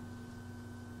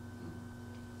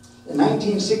 In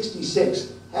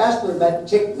 1966, Hassler met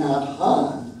Thich Nhat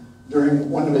Hanh during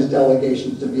one of his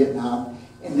delegations to Vietnam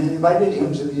and then invited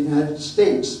him to the United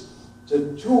States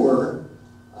to tour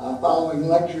following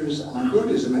lectures on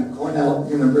Buddhism at Cornell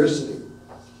University.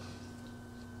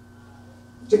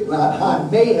 Thich Nhat Hanh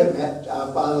may have met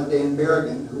Father Dan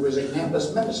Berrigan, who was a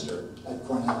campus minister at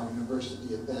Cornell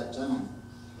University at that time.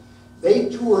 They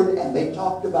toured and they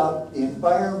talked about the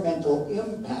environmental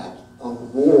impact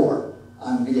of war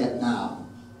on Vietnam.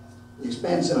 The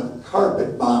expense of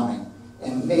carpet bombing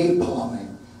and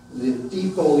napalming, the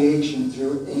defoliation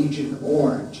through Agent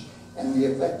Orange, and the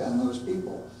effect on those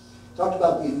people. Talked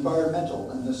about the environmental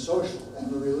and the social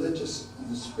and the religious and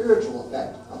the spiritual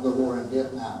effect of the war in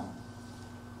Vietnam.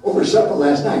 Over supper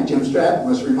last night, Jim Stratton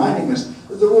was reminding us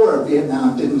that the war of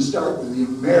Vietnam didn't start with the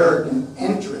American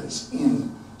entrance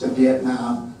into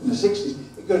Vietnam in the 60s.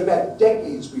 It goes back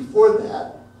decades before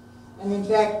that, and in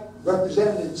fact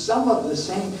represented some of the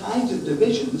same kinds of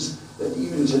divisions that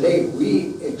even today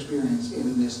we experience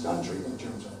in this country in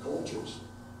terms of cultures.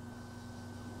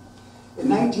 In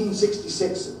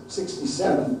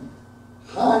 1966-67,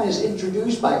 Hahn is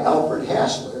introduced by Alfred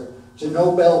Hassler to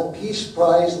Nobel Peace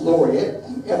Prize laureate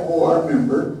and FOR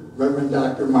member, Reverend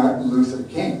Dr. Martin Luther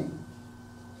King.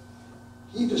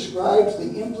 He describes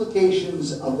the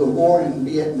implications of the war in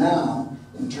Vietnam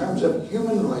in terms of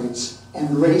human rights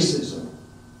and racism.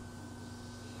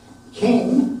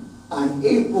 King, on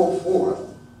April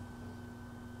 4th,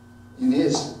 in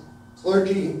his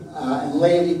clergy and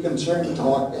laity concern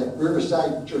talk at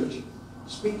Riverside Church,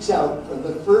 speaks out for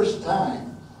the first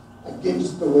time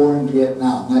against the war in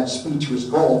Vietnam. That speech was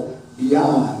called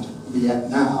Beyond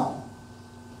Vietnam.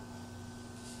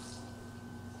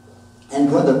 And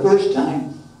for the first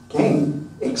time, King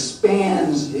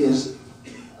expands his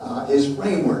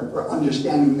framework for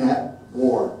understanding that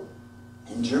war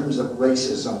in terms of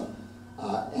racism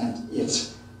and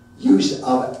its use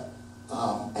of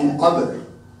an other,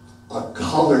 a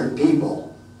colored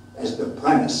people, as the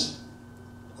premise,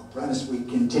 a premise we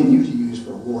continue to use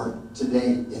for war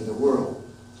today in the world.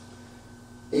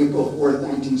 April 4th,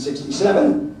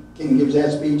 1967, King gives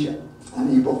that speech. On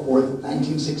April 4th,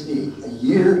 1968, a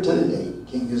year to the day,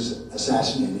 King is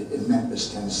assassinated in Memphis,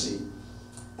 Tennessee.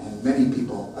 And many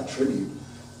people attribute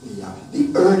the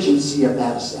urgency of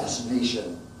that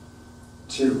assassination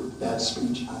to that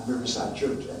speech on Riverside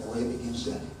Church and the way it begins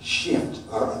to shift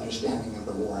our understanding of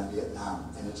the war in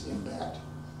Vietnam and its impact.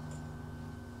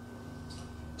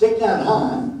 Thich Nhat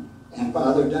Hanh and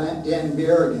Father Dan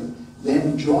Berrigan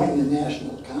then joined the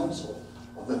National Council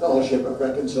of the Fellowship of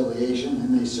Reconciliation,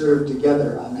 and they served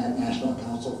together on that National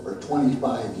Council for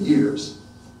 25 years,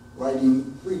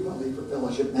 writing frequently for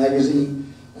Fellowship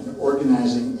magazine and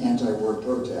organizing anti-war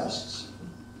protests.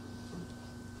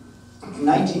 In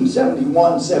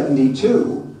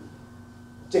 1971-72,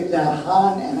 Thich Nhat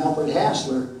Hanh and Alfred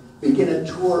Hassler begin a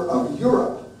tour of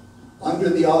Europe under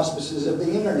the auspices of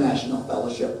the International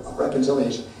Fellowship of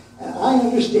Reconciliation. And I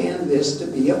understand this to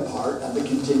be a part of the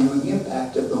continuing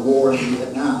impact of the war in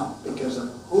Vietnam because of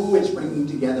who it's bringing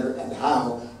together and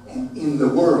how and in the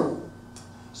world.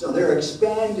 So they're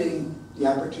expanding the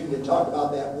opportunity to talk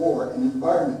about that war and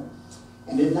environment.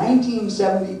 And in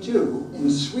 1972,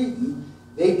 in Sweden,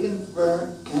 they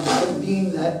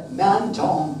convened the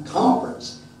Mentone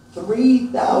Conference.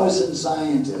 3,000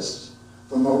 scientists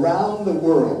from around the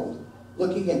world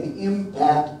looking at the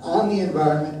impact on the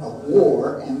environment of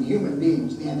war and human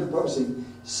beings, the Anthropocene,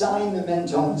 signed the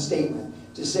Mentone Statement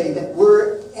to say that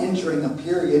we're entering a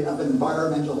period of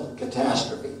environmental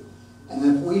catastrophe. And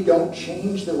if we don't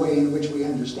change the way in which we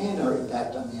understand our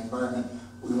impact on the environment,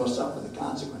 we will suffer the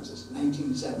consequences.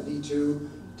 1972,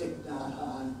 Thich Nhat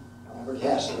Hanh, Albert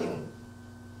Hassler.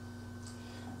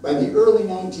 By the early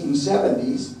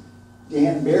 1970s,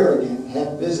 Dan Berrigan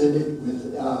had visited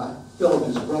with Philip,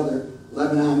 his brother,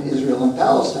 Lebanon, Israel, and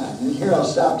Palestine. And here I'll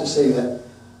stop to say that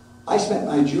I spent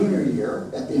my junior year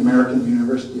at the American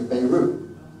University of Beirut.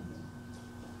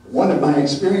 One of my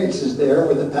experiences there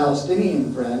with a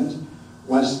Palestinian friend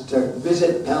was to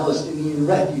visit Palestinian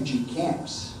refugee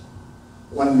camps.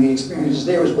 One of the experiences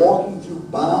there was walking through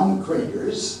bomb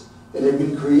craters that had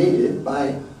been created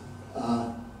by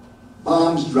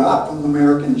bombs dropped from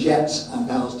American jets on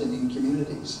Palestinian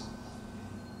communities.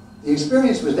 The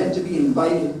experience was then to be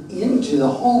invited into the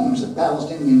homes of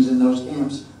Palestinians in those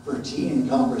camps for tea and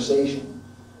conversation,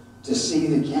 to see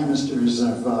the canisters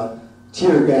of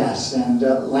tear gas and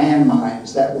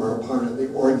landmines that were a part of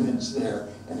the ordnance there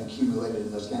and accumulated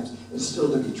in those camps, and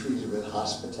still to be treated with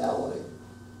hospitality.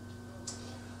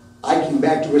 I came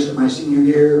back to Worcester my senior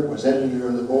year, was editor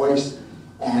of The Voice,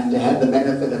 and had the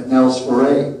benefit of Nels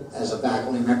Foray as a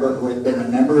faculty member who had been a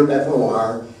member of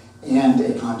FOR and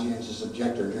a conscientious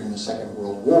objector during the Second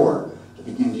World War, to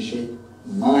begin to shape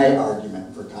my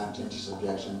argument for conscientious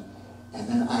objection. And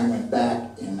then I went back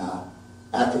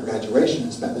after graduation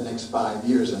and spent the next 5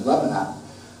 years in Lebanon.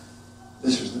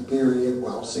 This was the period,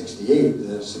 well,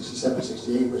 68, 67,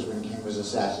 68 was when King was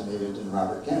assassinated and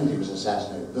Robert Kennedy was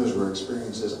assassinated. Those were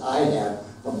experiences I had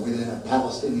from within a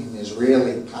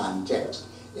Palestinian-Israeli context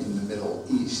in the Middle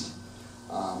East.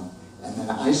 And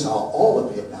then I saw all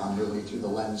of Vietnam really through the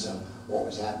lens of what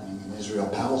was happening in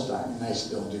Israel-Palestine, and I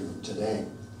still do today.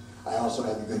 I also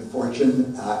had the good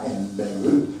fortune in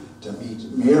Beirut to meet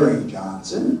Mary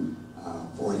Johnson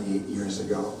 48 years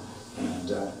ago,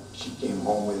 and she came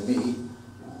home with me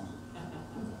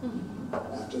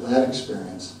after that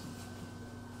experience.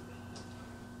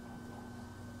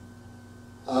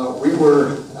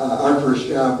 Our first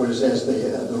job was as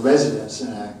the residents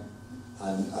in a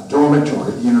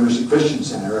dormitory at the University Christian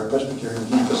Center, a Presbyterian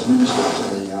campus minister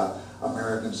to the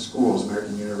American schools,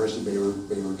 American University,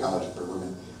 Beirut College for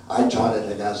Women. I taught at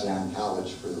Hadassian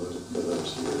College for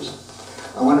those years.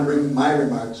 I want to bring my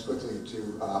remarks quickly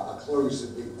to a close,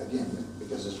 again,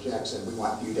 because as Jack said, we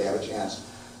want you to have a chance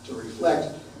to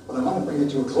reflect, but I want to bring it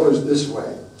to a close this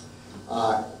way.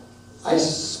 I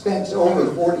spent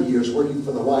over 40 years working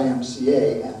for the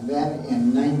YMCA, and then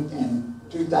in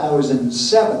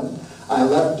 2007, I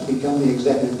left to become the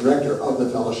executive director of the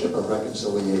Fellowship of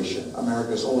Reconciliation,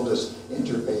 America's oldest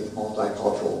interfaith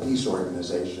multicultural peace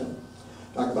organization.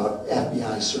 Talk about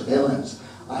FBI surveillance.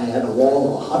 I had a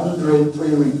wall of 100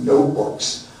 three-ring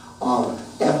notebooks of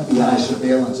FBI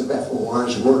surveillance of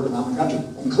FOR's work around the country,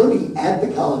 including at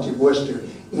the College of Worcester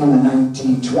in the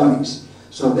 1920s.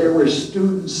 So there were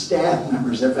student staff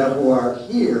members of FOR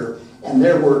here, and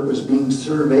their work was being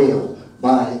surveilled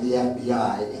by the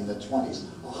FBI in the 20s.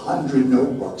 100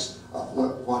 notebooks of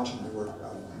watching the work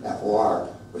of FOR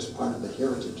was part of the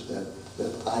heritage that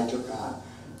I took on.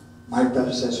 My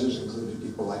predecessors included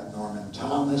people like Norman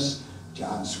Thomas,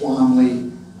 John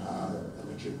Swamley,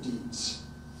 Richard Dietz.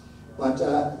 But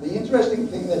the interesting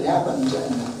thing that happened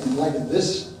in light of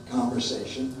this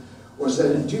conversation was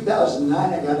that in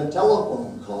 2009 I got a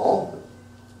telephone call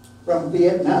from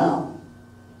Vietnam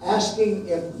asking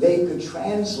if they could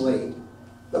translate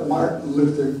the Martin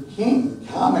Luther King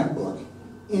comic book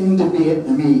into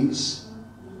Vietnamese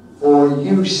for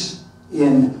use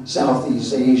in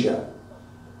Southeast Asia.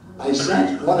 I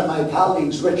sent one of my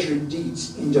colleagues, Richard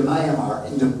Dietz, into Myanmar,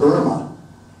 into Burma,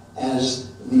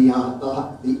 as the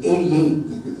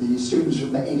students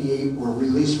from the 88 were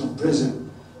released from prison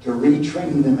to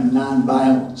retrain them in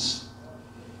nonviolence.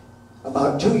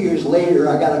 About 2 years later,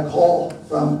 I got a call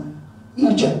from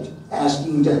Egypt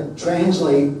asking to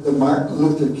translate the Martin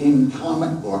Luther King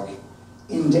comic book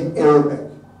into Arabic.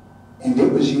 And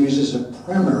it was used as a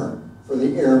primer for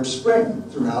the Arab Spring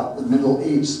throughout the Middle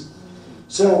East.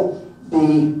 So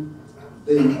the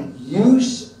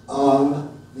use of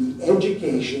the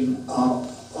education of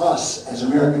us as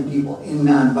American people in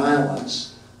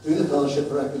nonviolence through the Fellowship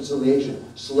for Reconciliation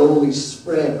slowly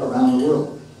spread around the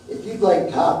world. If you'd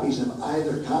like copies of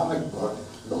either comic book,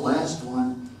 the last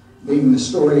one being the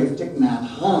story of Thich Nhat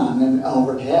Hanh and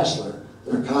Albert Hassler,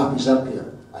 there are copies up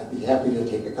here. I'd be happy to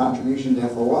take a contribution to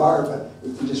FOR, but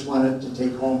if you just wanted to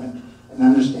take home and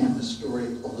understand the story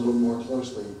a little more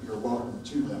closely, you're welcome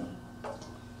to them.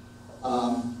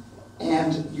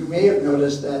 And you may have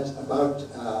noticed that about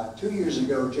 2 years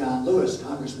ago,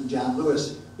 Congressman John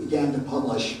Lewis, began to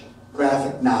publish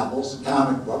graphic novels,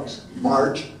 comic books,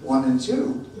 March 1 and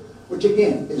 2, which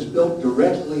again is built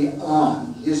directly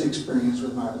on his experience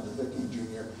with Martin Luther King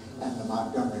Jr. and the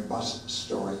Montgomery Bus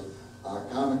Story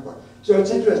comic book. So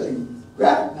it's interesting,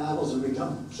 graphic novels have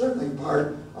become certainly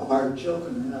part of our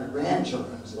children and our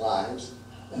grandchildren's lives,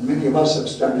 and many of us have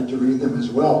started to read them as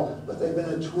well, but they've been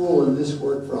a tool in this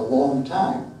work for a long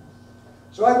time.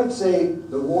 So I would say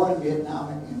the war in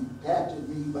Vietnam impacted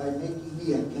me by making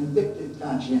me a convicted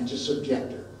conscientious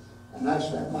objector. And I've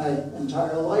spent my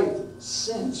entire life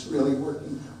since really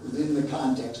working within the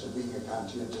context of being a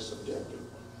conscientious objector.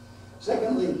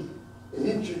 Secondly, it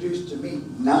introduced to me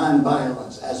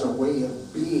nonviolence as a way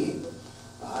of being,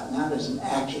 not as an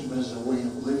action, but as a way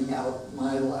of living out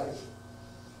my life.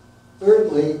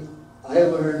 Thirdly, I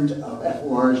learned of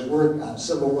FOR's work on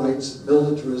civil rights,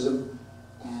 militarism,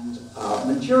 and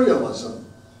materialism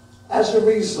as a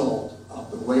result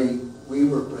of the way we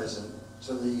were present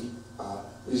to the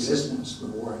resistance to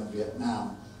the war in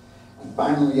Vietnam. And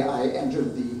finally, I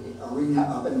entered the arena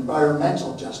of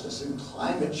environmental justice and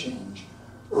climate change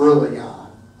early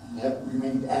on and have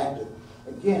remained active.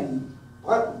 Again,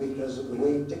 partly because of the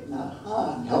way Thich Nhat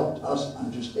Hanh helped us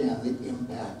understand the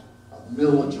impact of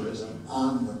militarism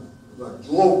on the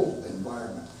global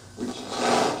environment, which is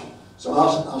huge. So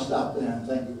I'll stop there and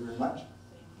thank you very much.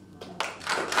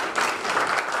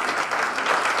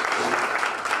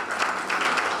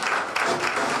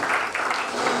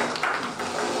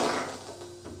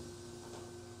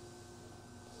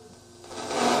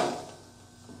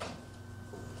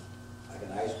 Like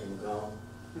an ice cream cone?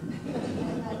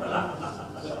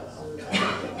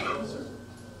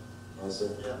 No, sir?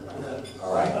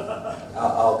 All right.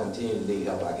 I'll continue to need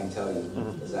help, I can tell you.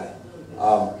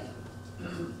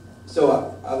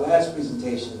 So our last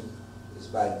presentation is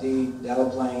by Dee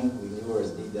Delaplane. We knew her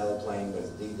as Dee Delaplane, but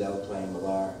it's Dee Delaplane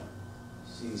Millard.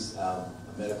 She's a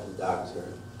medical doctor.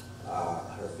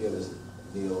 Her field is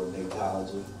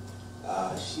neonatology.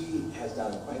 She has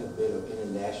done quite a bit of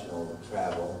international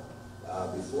travel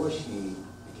before she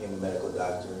became a medical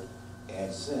doctor,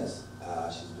 and since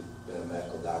she's been a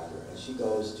medical doctor. And she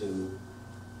goes to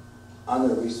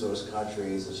under-resourced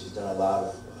countries, and she's done a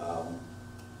lot of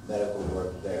medical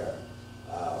work there,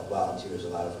 volunteers a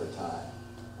lot of her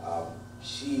time.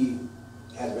 She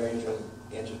has a very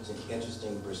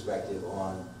interesting perspective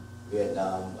on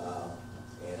Vietnam,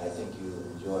 and I think you'll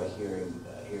enjoy hearing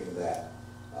that.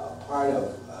 Part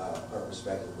of her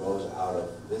perspective grows out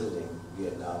of visiting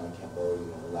Vietnam and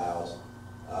Cambodia and Laos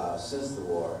since the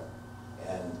war.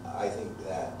 And I think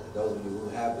that those of you who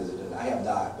have visited, and I have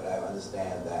not, but I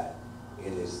understand that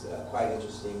it is quite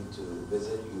interesting to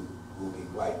visit. You will be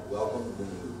quite welcome when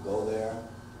you go there.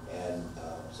 And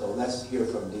so let's hear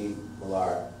from Dee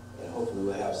Millard, and hopefully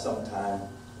we'll have some time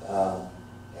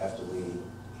after we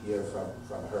hear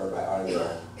from her by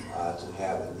audio to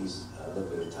have at least a little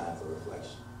bit of time for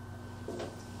reflection.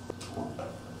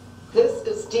 This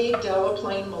is Dee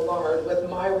Delaplane Millard with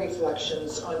my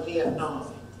reflections on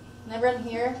Vietnam. Can everyone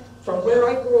hear? From where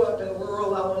I grew up in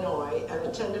rural Illinois and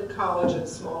attended college in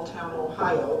small-town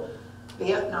Ohio,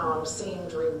 Vietnam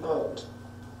seemed remote.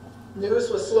 News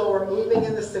was slower moving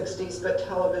in the 60s, but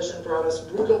television brought us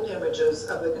brutal images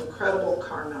of the incredible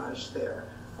carnage there.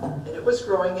 And it was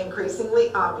growing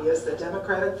increasingly obvious that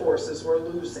democratic forces were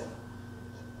losing.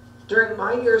 During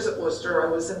my years at Wooster, I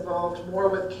was involved more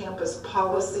with campus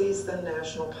policies than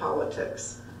national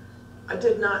politics. I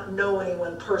did not know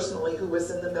anyone personally who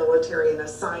was in the military and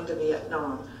assigned to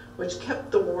Vietnam, which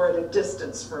kept the war at a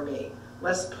distance for me,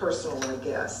 less personal, I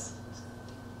guess.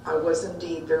 I was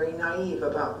indeed very naive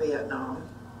about Vietnam,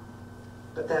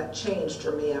 but that changed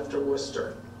for me after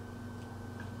Wooster.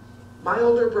 My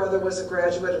older brother was a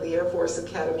graduate of the Air Force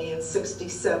Academy in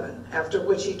 '67, after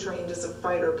which he trained as a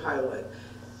fighter pilot.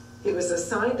 He was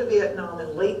assigned to Vietnam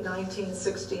in late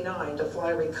 1969 to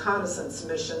fly reconnaissance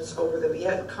missions over the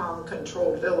Viet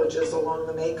Cong-controlled villages along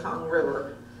the Mekong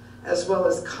River, as well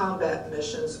as combat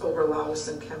missions over Laos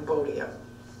and Cambodia.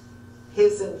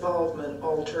 His involvement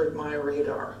altered my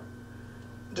radar.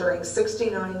 During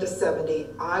 '69 to '70,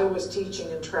 I was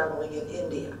teaching and traveling in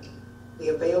India. The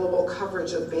available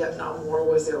coverage of the Vietnam War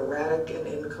was erratic and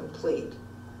incomplete,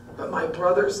 but my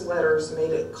brother's letters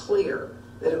made it clear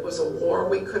that it was a war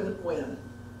we couldn't win.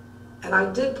 And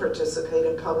I did participate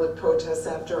in public protests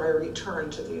after I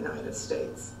returned to the United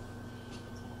States.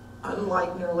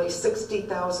 Unlike nearly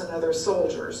 60,000 other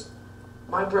soldiers,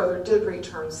 my brother did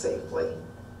return safely,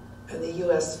 and the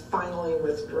U.S. finally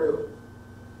withdrew.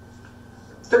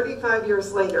 35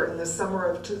 years later, in the summer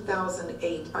of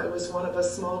 2008, I was one of a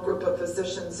small group of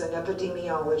physicians and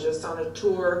epidemiologists on a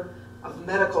tour of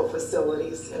medical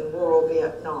facilities in rural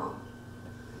Vietnam.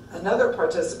 Another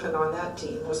participant on that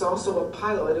team was also a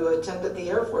pilot who attended the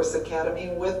Air Force Academy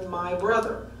with my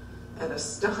brother, an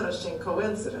astonishing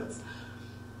coincidence.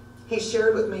 He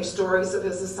shared with me stories of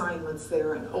his assignments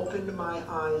there and opened my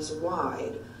eyes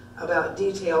wide about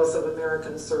details of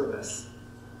American service.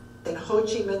 In Ho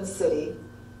Chi Minh City,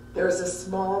 there is a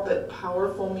small but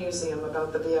powerful museum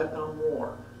about the Vietnam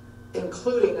War,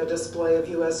 including a display of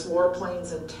U.S.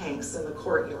 warplanes and tanks in the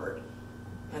courtyard,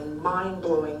 and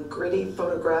mind-blowing, gritty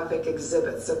photographic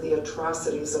exhibits of the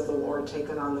atrocities of the war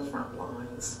taken on the front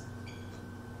lines.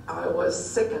 I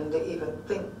was sickened to even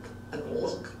think and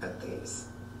look at these,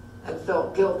 and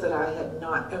felt guilt that I had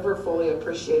not ever fully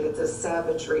appreciated the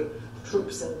savagery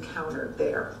troops encountered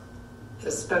there,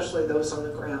 especially those on the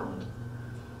ground.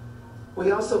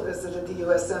 We also visited the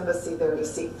U.S. Embassy there to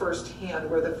see firsthand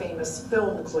where the famous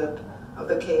film clip of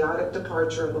the chaotic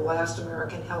departure of the last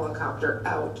American helicopter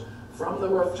out from the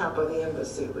rooftop of the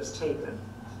embassy was taken.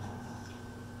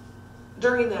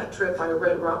 During that trip, I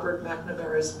read Robert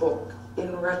McNamara's book,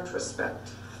 In Retrospect,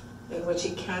 in which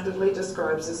he candidly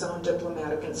describes his own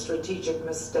diplomatic and strategic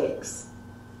mistakes.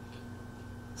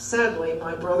 Sadly,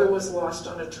 my brother was lost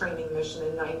on a training mission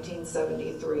in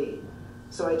 1973,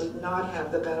 so I did not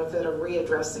have the benefit of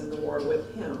readdressing the war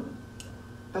with him,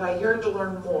 but I yearned to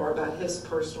learn more about his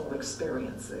personal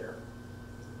experience there.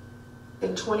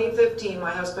 In 2015,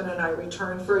 my husband and I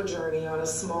returned for a journey on a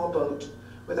small boat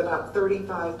with about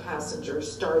 35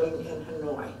 passengers starting in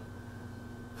Hanoi.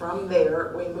 From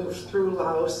there, we moved through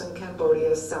Laos and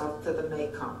Cambodia south to the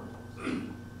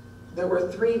Mekong. There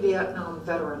were 3 Vietnam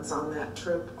veterans on that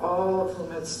trip, all of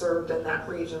whom had served in that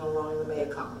region along the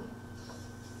Mekong.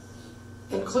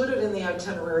 Included in the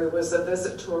itinerary was a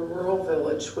visit to a rural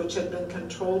village which had been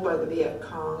controlled by the Viet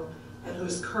Cong and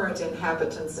whose current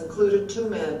inhabitants included 2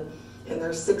 men in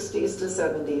their 60s to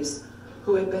 70s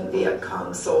who had been Viet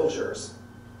Cong soldiers.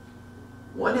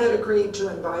 One had agreed to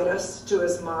invite us to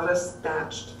his modest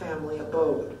thatched family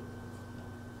abode.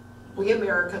 We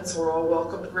Americans were all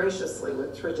welcomed graciously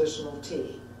with traditional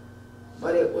tea,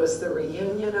 but it was the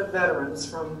reunion of veterans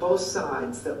from both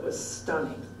sides that was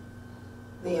stunning.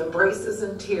 The embraces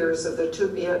and tears of the 2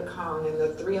 Viet Cong and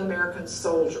the 3 American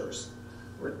soldiers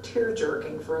were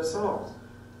tear-jerking for us all.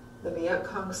 The Viet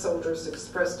Cong soldiers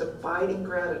expressed abiding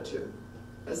gratitude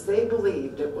as they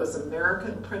believed it was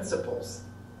American principles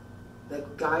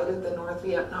that guided the North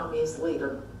Vietnamese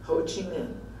leader, Ho Chi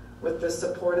Minh, with the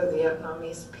support of the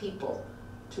Vietnamese people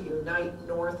to unite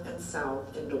North and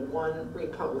South into one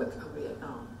Republic of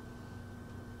Vietnam.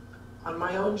 On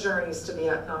my own journeys to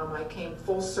Vietnam, I came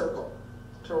full circle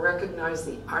to recognize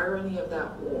the irony of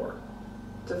that war,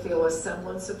 to feel a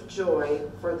semblance of joy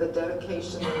for the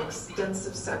dedication and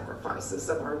extensive sacrifices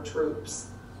of our troops,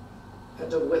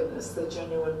 and to witness the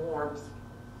genuine warmth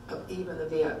of even the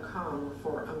Viet Cong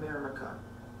for America.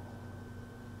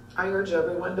 I urge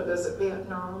everyone to visit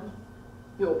Vietnam.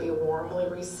 You will be warmly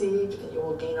received, and you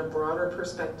will gain a broader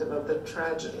perspective of the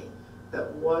tragedy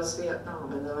that was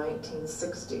Vietnam in the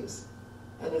 1960s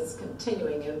and its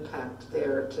continuing impact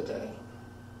there today.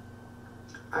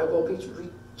 I will be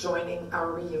joining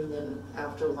our reunion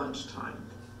after lunchtime.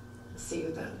 See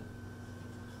you then.